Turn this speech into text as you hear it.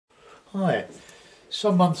Hi.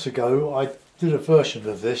 Some months ago I did a version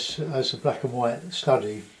of this as a black and white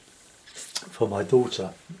study for my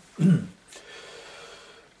daughter.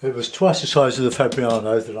 It was twice the size of the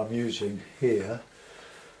Fabriano that I'm using here.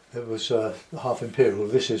 It was half imperial.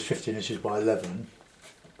 This is 15 inches by 11.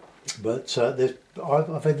 But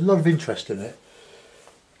I've had a lot of interest in it,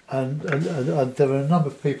 and there are a number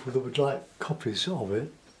of people that would like copies of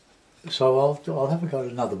it. So I'll have a go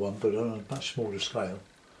at another one, but on a much smaller scale.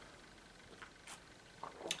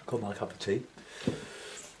 Got my cup of tea.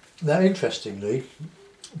 Now, interestingly,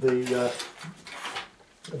 the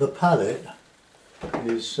palette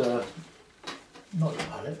is not the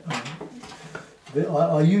palette.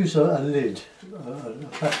 I use a lid, a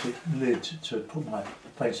plastic lid to put my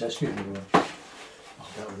paints. Excuse me, I'll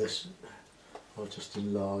go with this. I'll just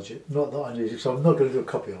enlarge it. Not that I need it, so I'm not going to do a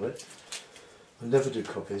copy of it. I never do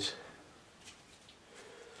copies.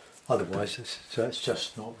 Otherwise, it's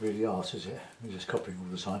just not really art, is it? We're just copying all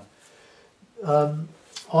the time.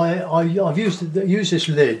 I've used this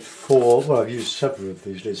lid for, well, I've used several of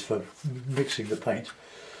these lids for mixing the paint,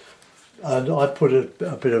 and I put a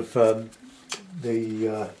bit of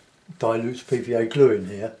the dilute PVA glue in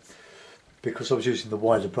here because I was using the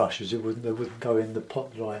wider brushes. They wouldn't go in the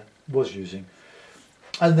pot that I was using,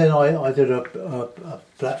 and then I did a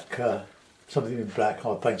black something in black.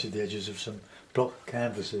 I painted the edges of some block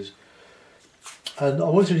canvases, and I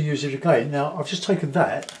wanted to use it again. Now I've just taken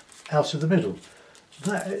that out of the middle.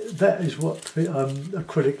 That is what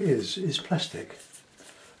acrylic is plastic,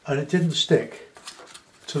 and it didn't stick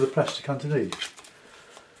to the plastic underneath.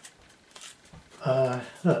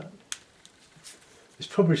 Look, it's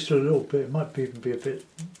probably still a little bit, it might even be a bit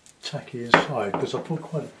tacky inside because I put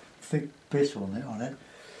quite a thick bit on it.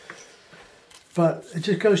 But it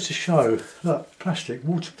just goes to show, look, plastic,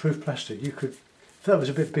 waterproof plastic. You could, if that was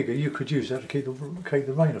a bit bigger, you could use that to keep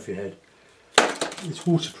the rain off your head. It's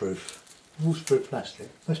waterproof plastic.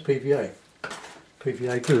 That's PVA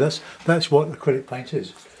glue. That's what acrylic paint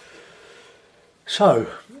is. So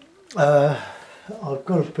I've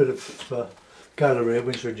got a bit of Galleria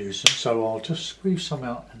Winsor and Newton, so I'll just squeeze some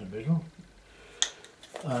out in the middle,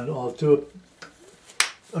 and I'll do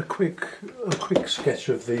a quick sketch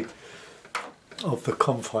of the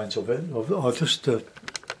confines of it. I'll just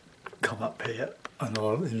come up here and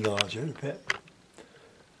I'll enlarge it a bit.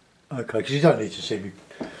 Okay, because you don't need to see me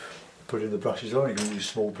put in the brushes. I'm only going to use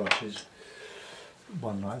small brushes.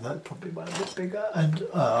 One like that, probably one a bit bigger. And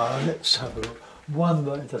let's have a look. One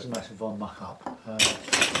that it doesn't matter if I muck up,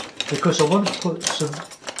 because I want to put some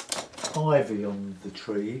ivy on the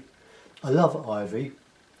tree. I love ivy.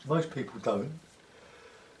 Most people don't,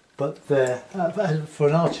 but they're for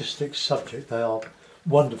an artistic subject they are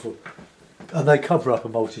wonderful, and they cover up a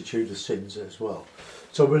multitude of sins as well.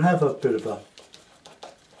 So we'll have a bit of a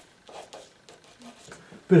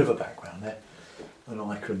background there, and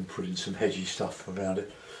I can put in some hedgy stuff around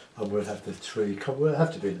it, and we'll have the tree cover. We'll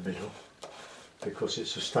have to be in the middle because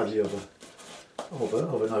it's a study of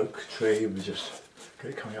an oak tree, and we just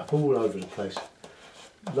get it coming up all over the place.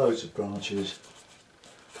 Loads of branches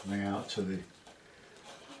coming out to the.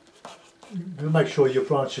 Make sure your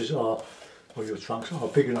branches are, or your trunks are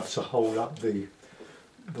big enough to hold up the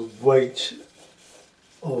weight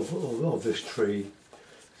of this tree.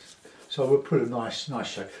 So we'll put a nice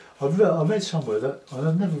shape. I read somewhere that, and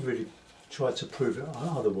I've never really tried to prove it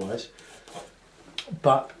otherwise,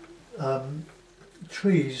 but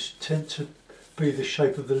trees tend to be the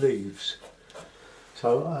shape of the leaves.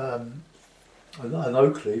 So an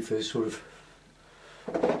oak leaf is sort of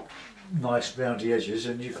nice roundy edges,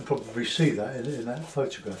 and you can probably see that in that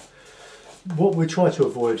photograph. What we try to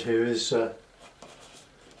avoid here is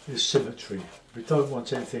symmetry. We don't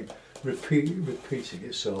want anything repeating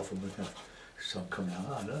itself, and we're going to some coming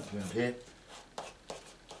out around here,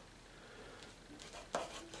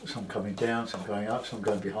 some coming down, some going up, some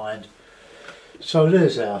going behind. So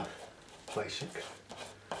there's our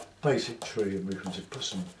basic tree, and we can just put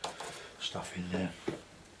some stuff in there.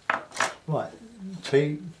 Right,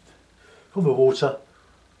 tea, from the water,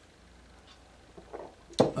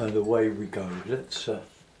 and away we go. Let's not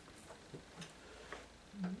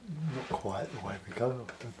quite the way we go.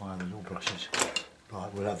 Don't mind the little brushes.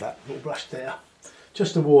 Right, we'll have that little brush there.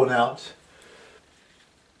 Just a worn out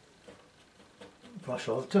brush.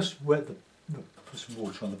 I'll just put some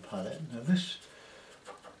water on the palette. Now this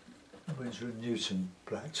Winsor and Newton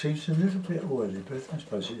black seems a little bit oily, but I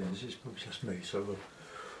suppose it is. It's probably just me, so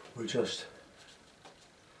we'll just.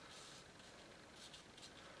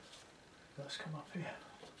 Let's come up here.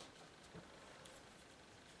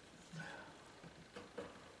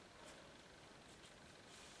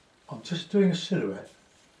 I'm just doing a silhouette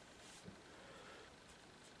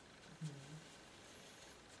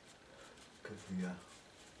the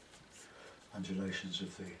undulations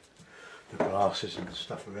of the grasses and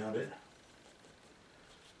stuff around it.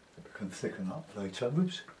 It can thicken up later.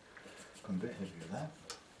 Oops, gone a bit heavy with that.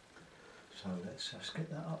 So let's just get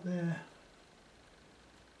that up there.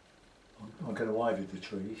 I'm going to ivy the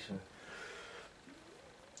tree, so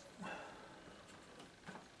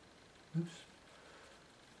oops,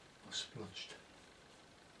 I splodged.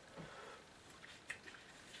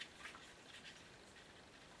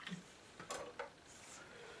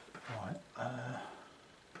 Right.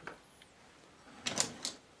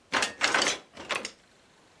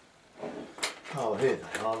 Oh, here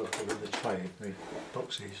they are. Look, they're in the tray. The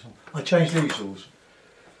box easel. I changed easels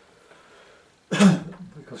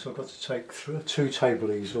because I've got to take 2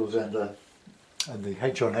 table easels and the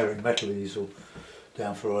John Herring metal easel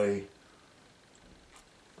down for a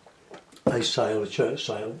sale, a church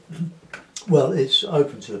sale. Well, it's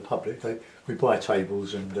open to the public. We buy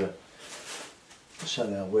tables and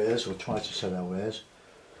sell our wares, or try to sell our wares.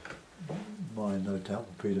 Mine, no doubt,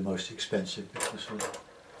 will be the most expensive because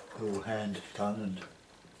they're all hand done.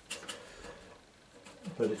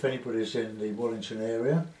 But if anybody's in the Wallington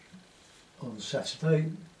area on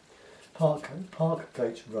Saturday,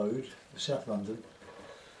 Parkgate Road, South London,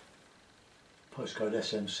 postcode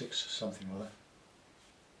SM6 or something like that.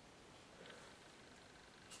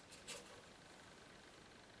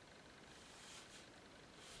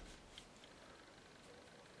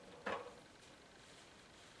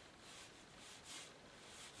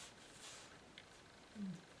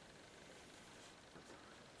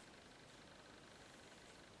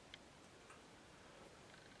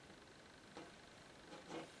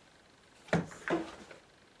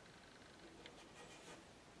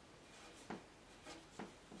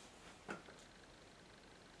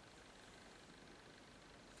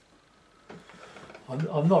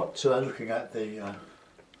 I'm not looking at the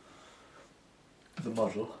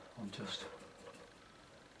model. I'm just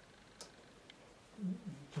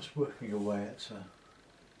working away at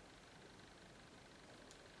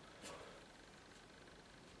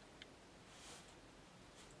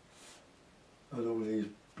all these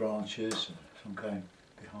branches. Some going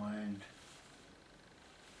behind.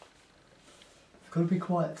 It's got to be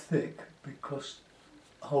quite thick because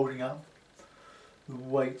holding up the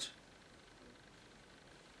weight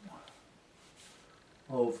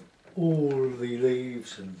of all the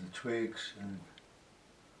leaves and the twigs and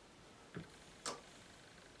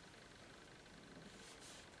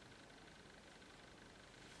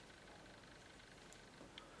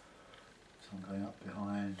some going up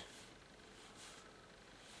behind,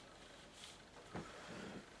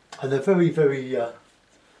 and they're very, very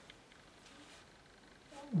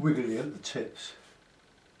wiggly at the tips.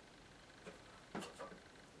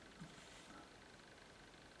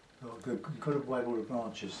 You've got to wave all the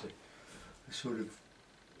branches. They sort of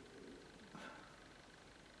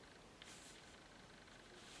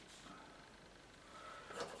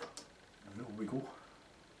a little wiggle.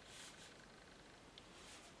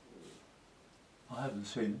 I haven't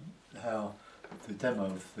seen how the demo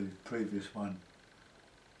of the previous one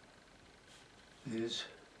is.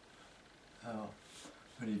 How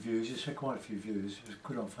many views? It's had quite a few views. It was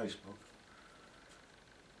good on Facebook.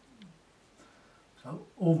 So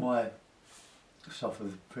all my stuff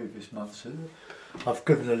of the previous months, I've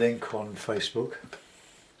given a link on Facebook.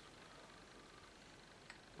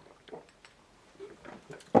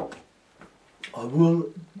 I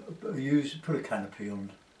will put a canopy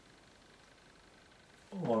on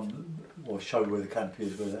or show where the canopy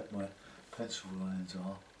is, where my pencil lines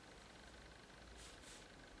are.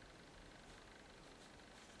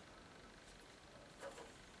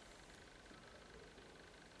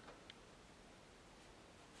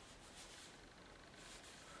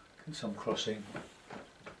 Some crossing.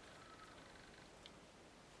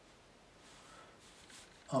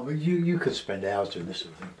 I mean, you could spend hours doing this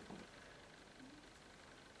sort of thing.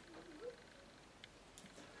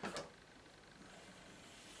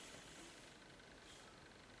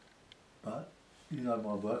 But you know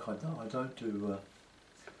my work. I don't do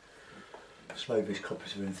slavish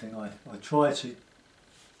copies of anything. I try to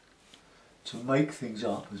make things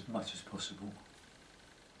up as much as possible.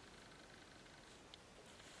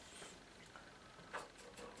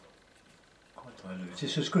 Dilute.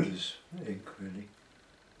 It's as good as ink, really.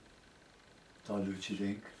 Diluted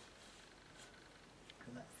ink. Look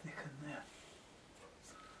at that thicken there.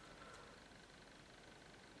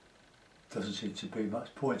 Doesn't seem to be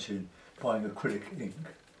much point in buying acrylic ink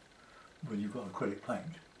when you've got acrylic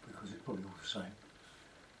paint, because it's probably all the same.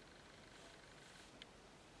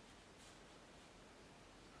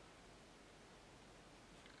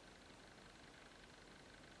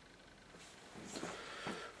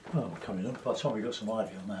 Oh, coming on. By the time we got some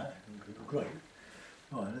ivy on that, it would be great.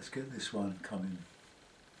 Right, let's get this one coming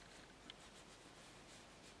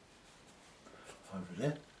over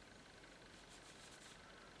there.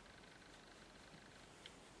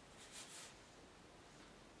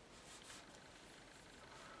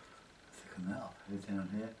 Thicken that up here, down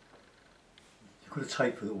here. You've got to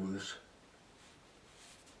taper all this.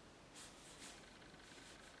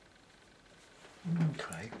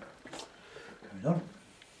 Okay, going on.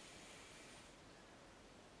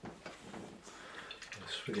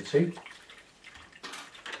 Spaghetti.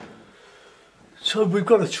 So we've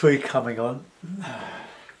got a tree coming on.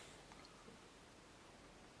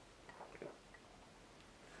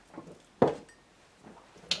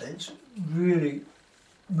 It's really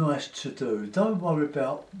nice to do. Don't worry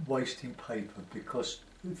about wasting paper, because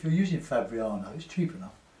if you're using Fabriano, it's cheap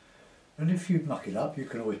enough. And if you muck it up, you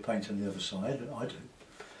can always paint on the other side, and I do.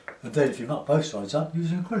 And then if you muck both sides up,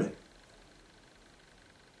 use an acrylic.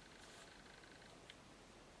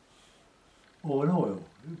 Or an oil.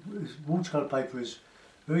 Watercolour paper is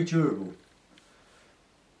very durable.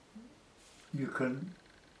 You can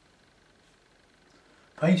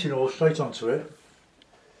paint in oil straight onto it,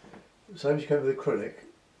 same as you can with acrylic.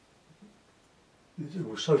 It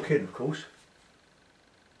will soak in, of course,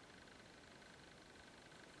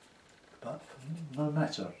 but no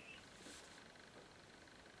matter.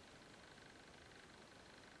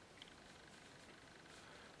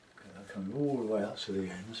 Okay, they're coming all the way up to the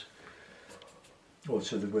ends, or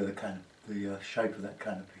to where the shape of that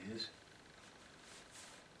canopy is.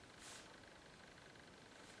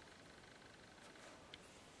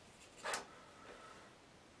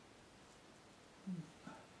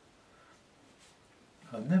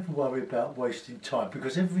 I never worry about wasting time,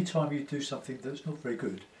 because every time you do something that's not very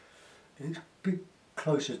good, it's a bit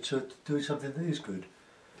closer to doing something that is good.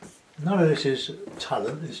 None of this is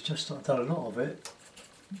talent, it's just I've done a lot of it,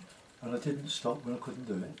 and I didn't stop when I couldn't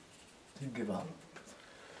do it. Didn't give up.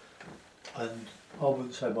 And I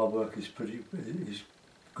wouldn't say my work is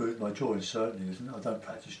good. My drawing certainly isn't. I don't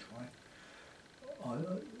practice drawing.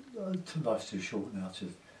 Life's too short now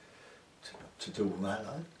to do all that.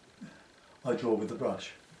 I draw with the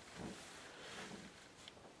brush.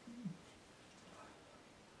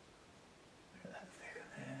 Look at that thing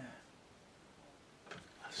there.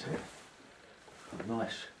 That's it. Oh,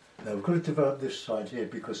 nice. Now we've got to develop this side here,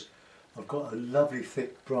 because I've got a lovely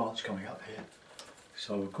thick branch coming up here.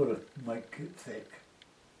 So we've got to make it thick.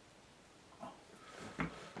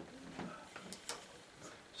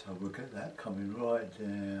 So we'll get that coming right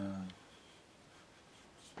down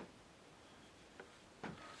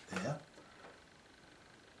there.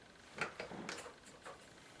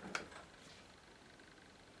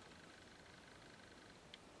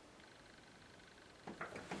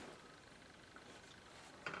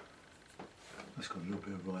 That's got a little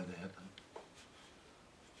bit of rye there,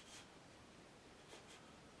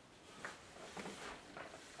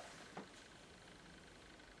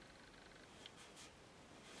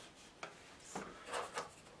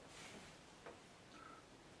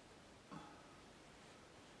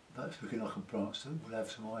 but that's looking like a branch that will have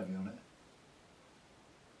some ivy on it.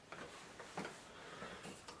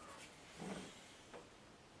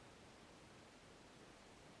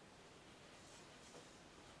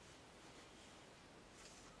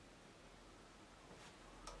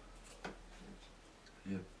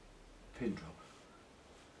 Yeah, pin drop.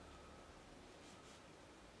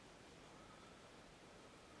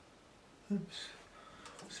 Oops,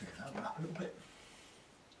 stick that one up a little bit.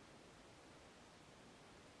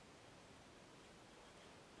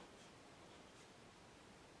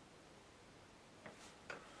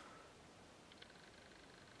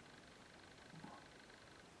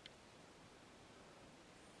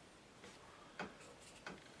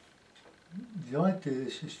 The idea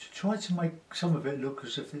is to try to make some of it look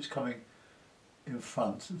as if it's coming in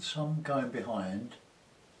front and some going behind.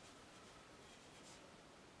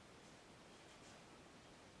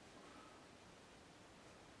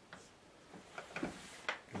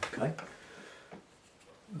 Okay,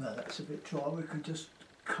 now that's a bit dry, we could just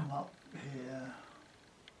come up here.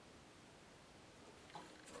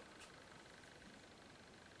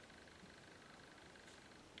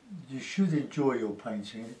 You should enjoy your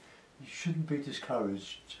painting. You shouldn't be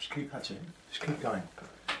discouraged. Just keep at it. Just keep going.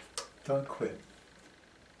 Don't quit.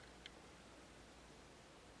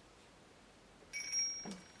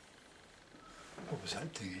 What was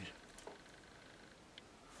that thing?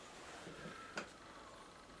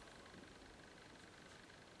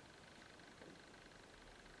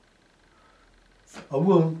 I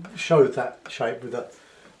will show that shape with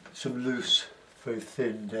some loose, very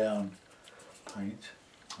thin down paint.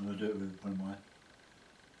 I'm going to do it with one of my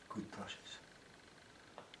good brushes.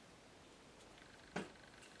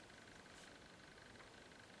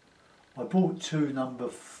 I bought two number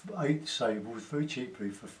 8 sables very cheaply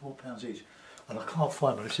for £4 each, and I can't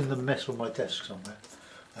find one. It's in the mess on my desk somewhere.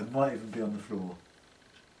 It might even be on the floor.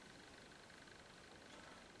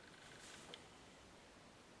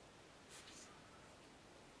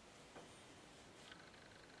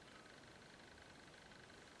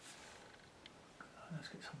 Let's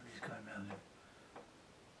get some of these going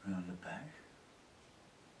round the back.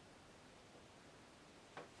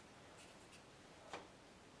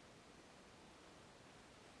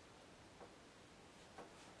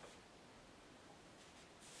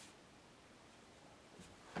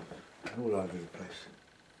 And all over the place.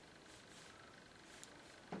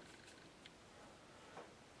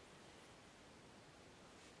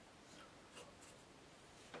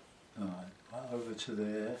 Right over to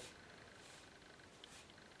there.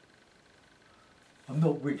 I'm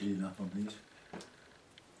not wiggly enough on these.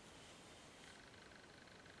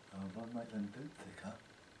 I'll make them a bit thicker.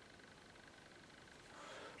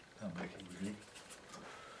 That'll make it wiggly.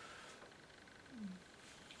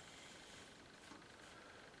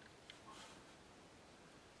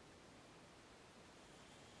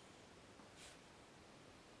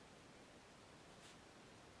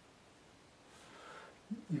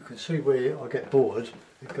 You can see where I get bored,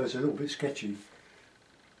 it goes a little bit sketchy.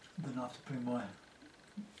 Then I have to bring my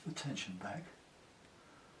attention back.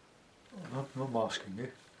 I'm not masking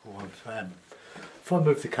you, or I am. If I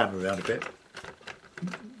move the camera around a bit,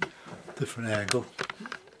 different angle,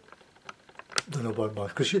 then I won't mind,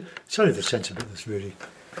 because it's only the centre bit that's really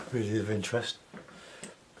of interest.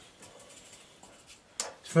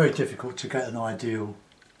 It's very difficult to get an ideal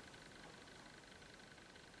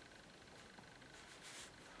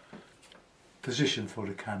position for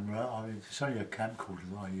the camera. I mean, it's only a camcorder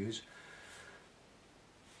that I use.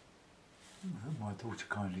 My daughter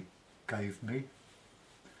kindly gave me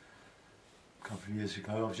a couple of years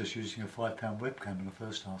ago. I was just using a £5 webcam when I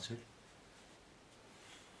first started.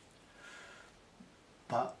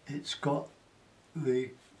 But it's got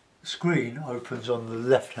the screen opens on the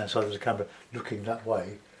left hand side of the camera looking that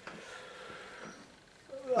way.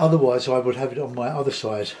 Otherwise I would have it on my other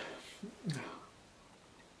side.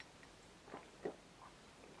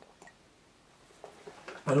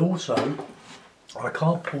 And also, I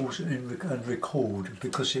can't pause and record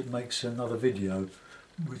because it makes another video,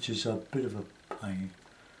 which is a bit of a pain.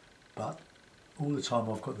 But all the time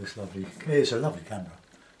I've got this it's a lovely camera.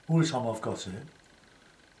 All the time I've got it,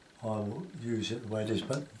 I will use it the way it is.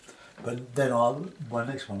 But then my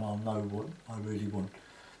next one, I'll know what I really want.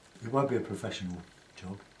 It won't be a professional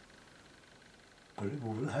job, but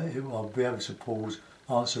I'll be able to pause,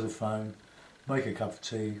 answer the phone, make a cup of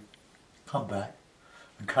tea, come back,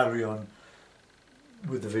 and carry on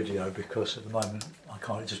with the video, because at the moment I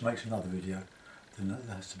can't. It just makes another video, then that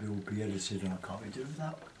has to all be edited, and I can't be doing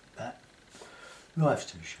that. Life's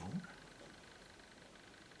too short.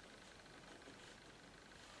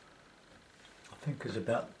 I think it's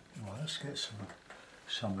about. Well, let's get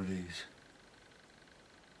some of these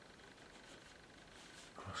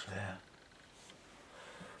across there,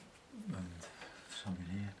 and some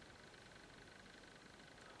in here.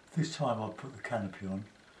 This time I put the canopy on,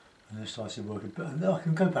 and then started working, but I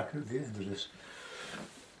can go back at the end of this.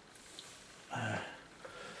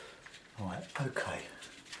 Right, okay.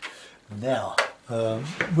 Now,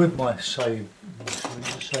 with my sable,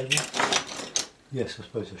 yes, I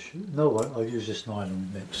suppose I should. No, I'll use this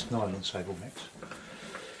nylon sable mix.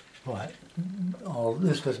 Right,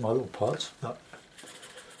 there's my little parts. No.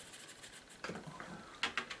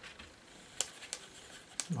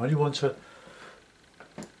 I only want a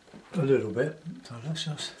little bit, so let's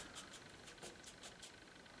just.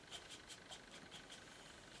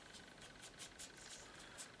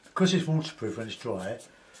 Because it's waterproof when it's dry,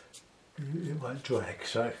 it won't drag,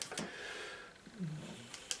 so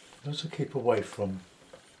just to keep away from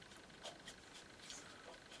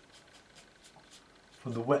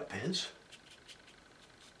the wet bits.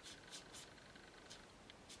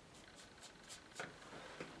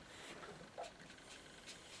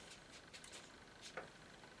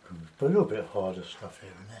 But a little bit of harder stuff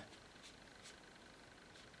here and there.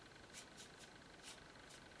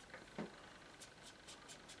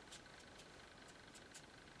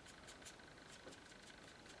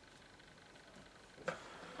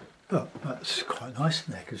 But that's quite nice,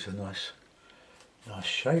 and that gives a nice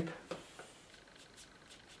shape.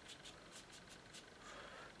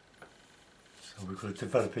 So we've got to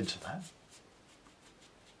develop into that.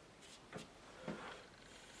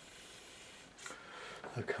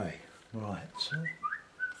 Okay, right, so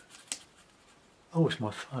Oh, it's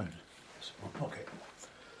my phone. It's in my pocket.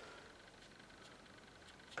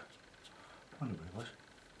 I wonder where it was.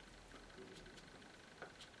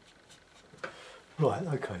 Right,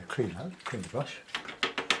 okay, clean the brush.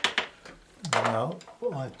 Now,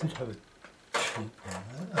 I did have a cheap one.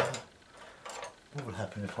 What will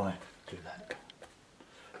happen if I do that?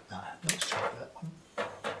 No, let's try that one.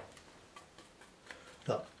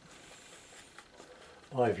 Look,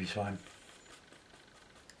 ivy time.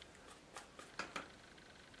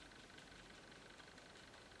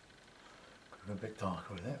 A bit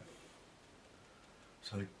darker with it,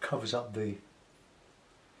 so it covers up the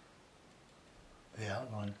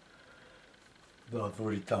outline that I've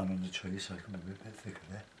already done on the tree, so it can be a bit thicker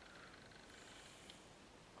there.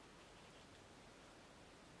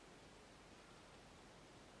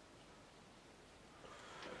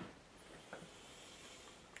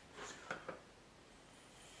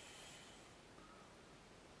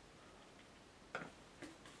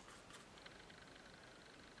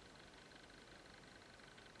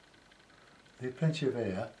 There's plenty of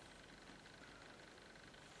air.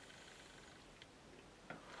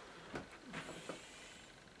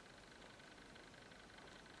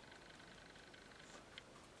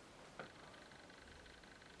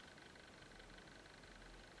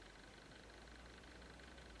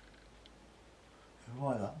 And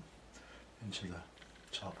right up into the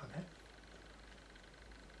top of it.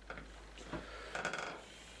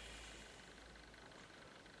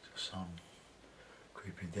 Just some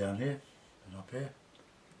creeping down here. And up here.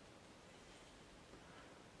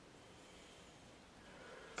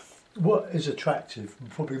 What is attractive,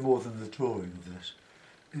 probably more than the drawing of this,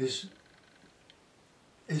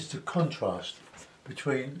 is the contrast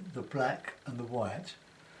between the black and the white.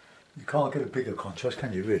 You can't get a bigger contrast,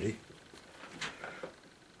 can you really?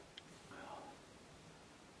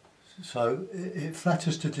 So it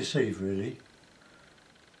flatters to deceive, really.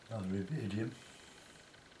 Another idiom.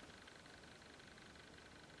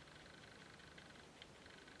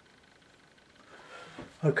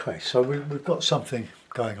 Okay, so we've got something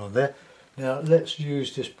going on there. Now let's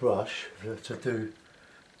use this brush to do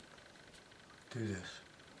this.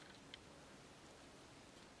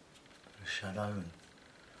 A shadow and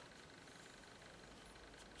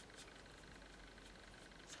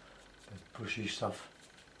bushy stuff,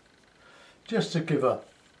 just to give a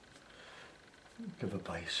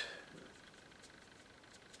base.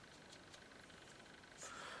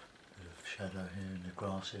 Bit of shadow here in the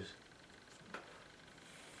grasses.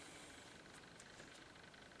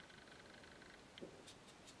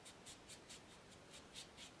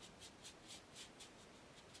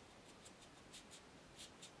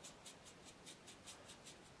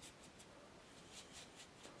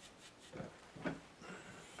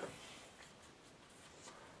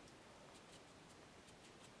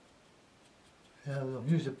 Yeah,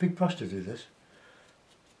 I've used a big brush to do this.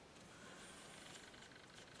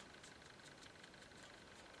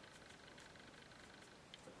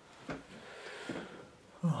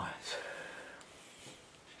 Right.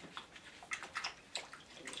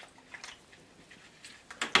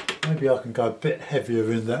 Maybe I can go a bit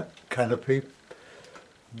heavier in that canopy.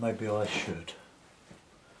 Maybe I should.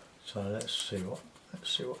 So let's see what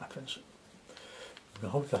happens. I'm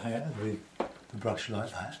going to hold the brush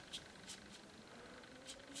like that.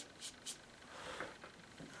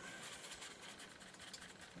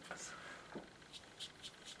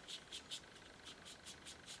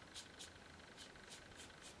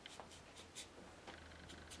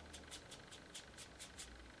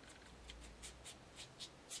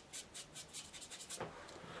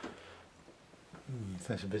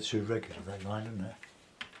 That's a bit too regular, that line, isn't it?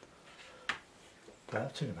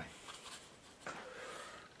 But anyway.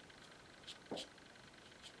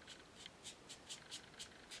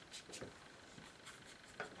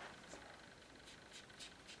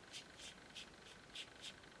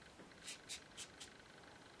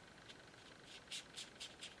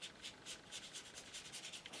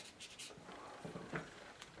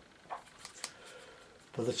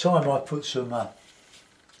 By the time I put some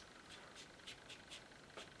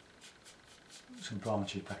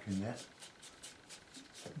branches back in there,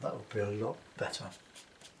 that would be a lot better.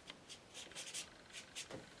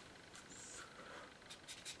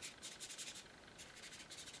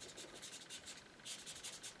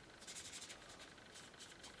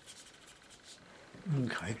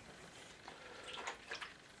 Okay.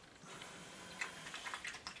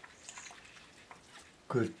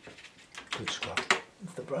 Good scrub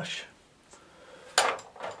with the brush.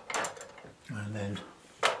 And then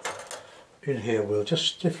in here we'll just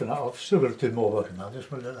stiffen it up. I've still got to do more work on that.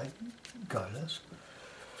 Just want to let that go.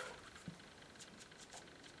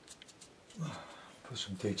 put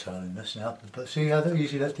some detail in this now, but see how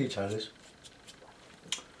easy that detail is?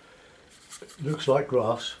 It looks like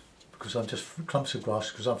grass, because I'm just clumps of grass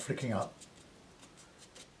because I'm flicking up.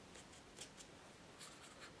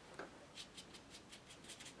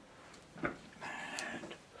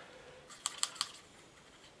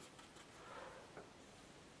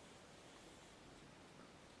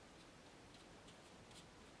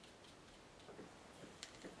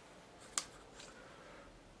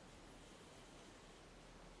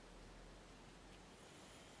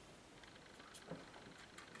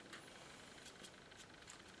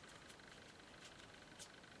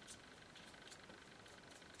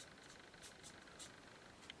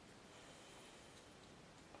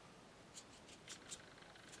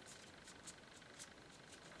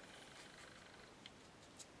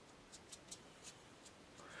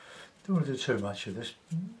 Don't want to do too much of this,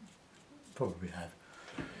 probably have.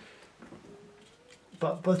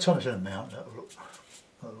 But by the time it's in a mount, that'll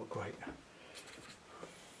look great.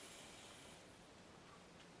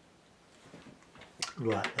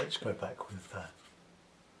 Right, let's go back with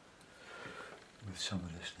some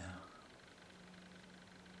of this now.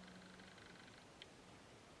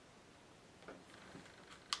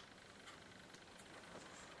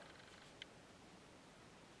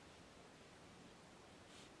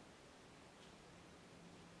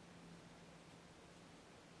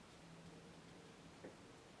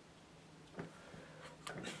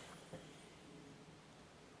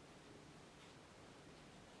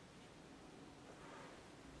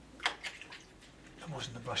 That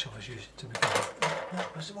wasn't the brush I was using to begin with.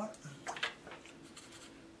 That was the one.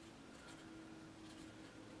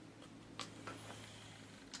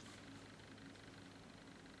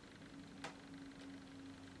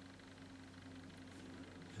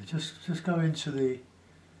 Just go into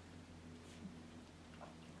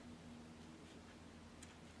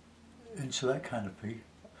that canopy.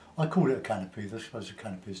 I call it a canopy. I suppose a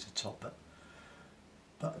canopy is the top,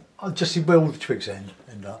 but I'll just see where all the twigs end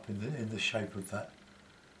up in the shape of that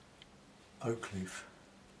oak leaf.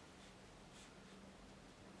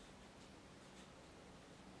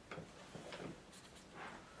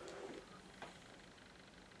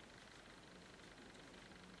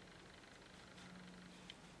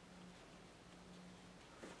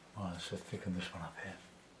 Right, so thicken this one up here.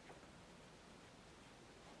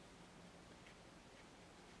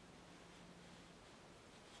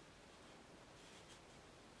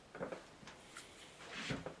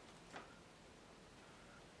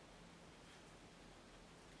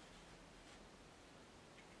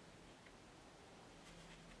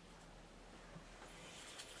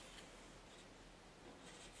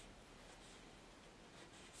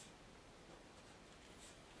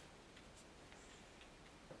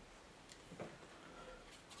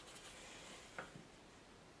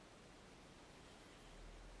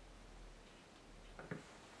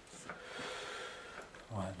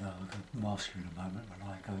 Right, now I'm going to mask you in a moment when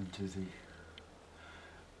I go into the...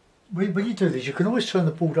 When you do this, you can always turn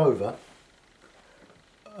the board over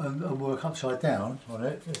and work upside down on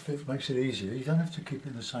it if it makes it easier. You don't have to keep it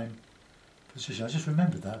in the same position. I just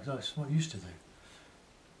remembered that because that's what I used to do.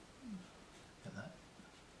 Get that.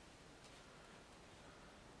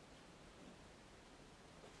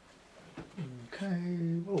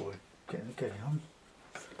 Okay, oh, we're getting on.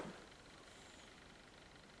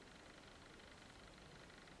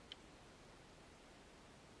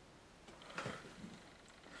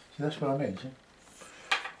 See, that's what I mean, see?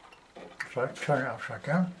 So turn it upside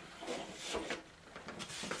down.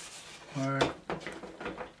 Alright.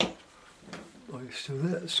 Oh, you're still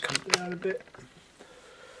there, let's come down a bit.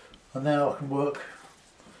 And now I can work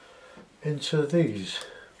into these.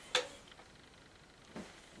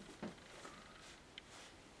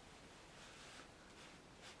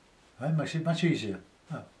 That makes it much easier.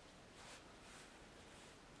 Oh.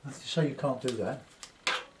 Nothing to say you can't do that.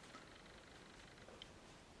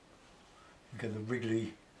 You get the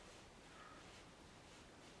wriggly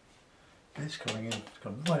bits coming in,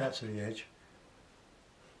 coming right out to the edge.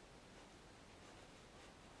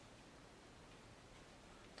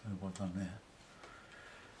 Don't know what I've done there.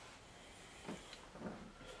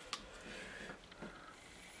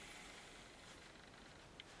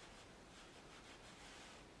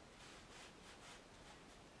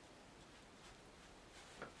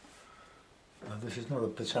 Now, this is not a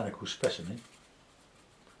botanical specimen.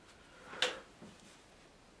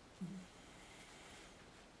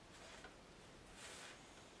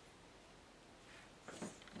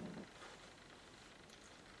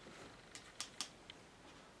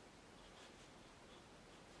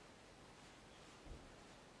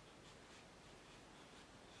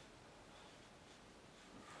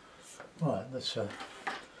 Right, let's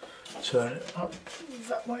turn it up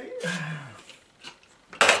that way.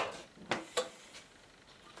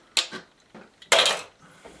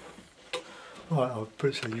 Right, I'll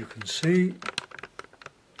put it so you can see.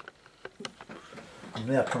 I'm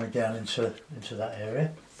now coming down into that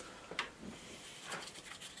area.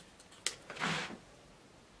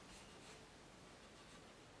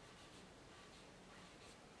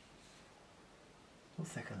 Not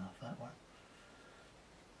thick enough, that one.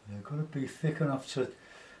 They've got to be thick enough to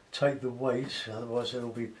take the weight, otherwise it'll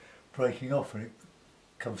be breaking off when it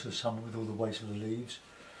comes to summer with all the weight of the leaves,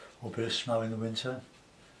 or a bit of snow in the winter.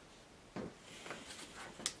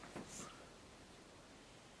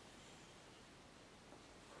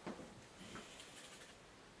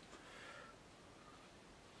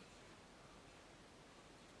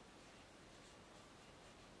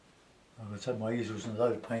 I'm going to take my easels and a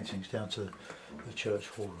load of paintings down to the church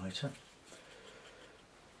hall later.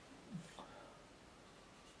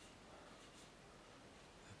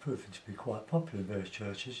 They're proving to be quite popular in various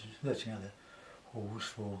churches, letting out their halls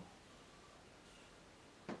for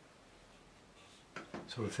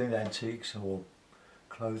sort of thing, antiques or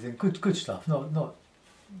clothing, good stuff, not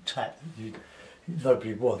tat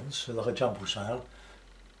nobody wants, so like a jumble sale,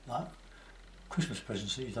 like Christmas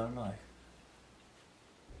presents that you don't like.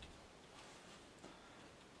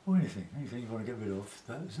 Or anything you want to get rid of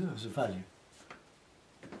that has a value.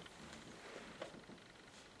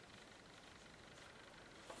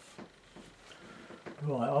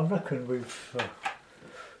 Right, I reckon we've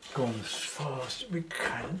gone as far as we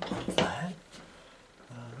can on that.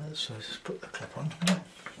 Let's just put the clip on.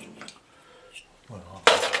 Well,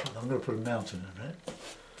 I'm going to put a mount in a minute.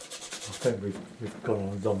 I think we've gone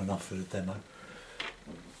on long enough for the demo.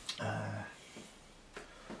 Put a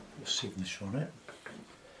signature on it.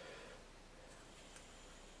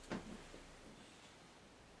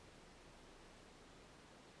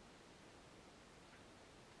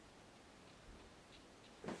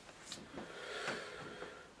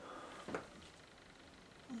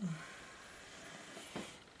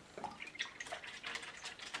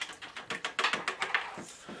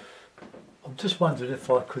 Just wondered if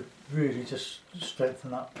I could really just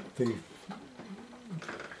straighten up the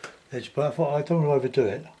edge, but I thought I don't want to overdo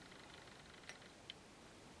it.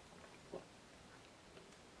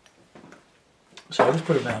 So let's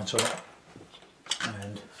put a mount on it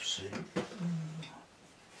and see.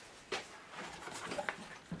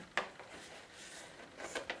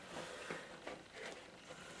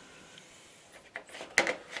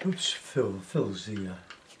 Oops, fills the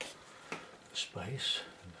space.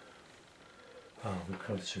 Oh, we've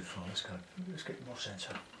gone too far. Let's get more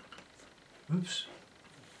centre. Oops.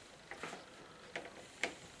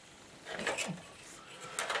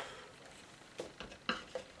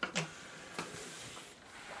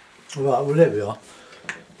 Right, well there we are.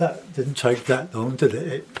 That didn't take that long, did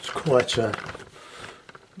it? It's quite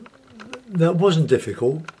that wasn't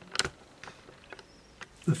difficult.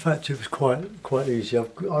 In fact, it was quite easy.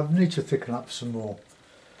 I need to thicken up some more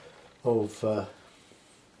of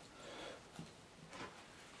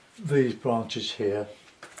these branches here.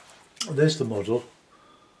 There's the model,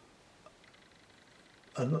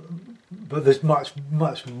 but there's much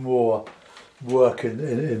more work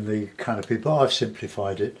in the canopy, but I've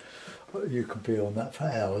simplified it. You can be on that for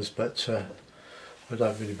hours, but I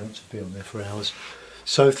don't really want to be on there for hours.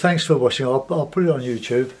 So thanks for watching. I'll put it on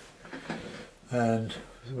YouTube and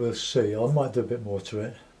we'll see. I might do a bit more to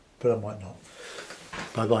it, but I might not.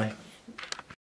 Bye bye.